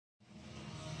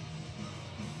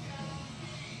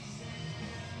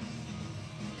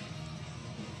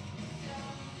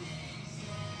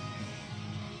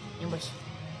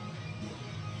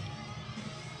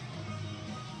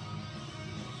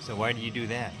So why do you do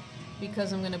that?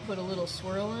 Because I'm going to put a little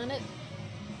swirl on it,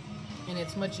 and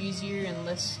it's much easier and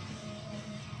less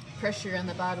pressure on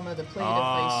the bottom of the plate if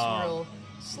I swirl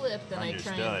slip than I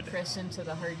try and press into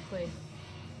the hard clay.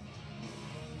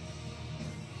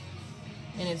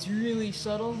 And it's really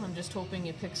subtle. I'm just hoping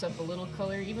it picks up a little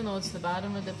color. Even though it's the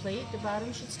bottom of the plate, the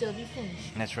bottom should still be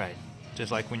finished. That's right. Just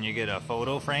like when you get a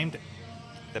photo framed,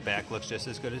 the back looks just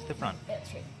as good as the front.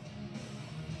 That's right.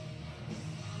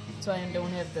 That's why I don't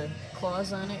have the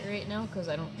claws on it right now, because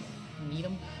I don't need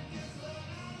them.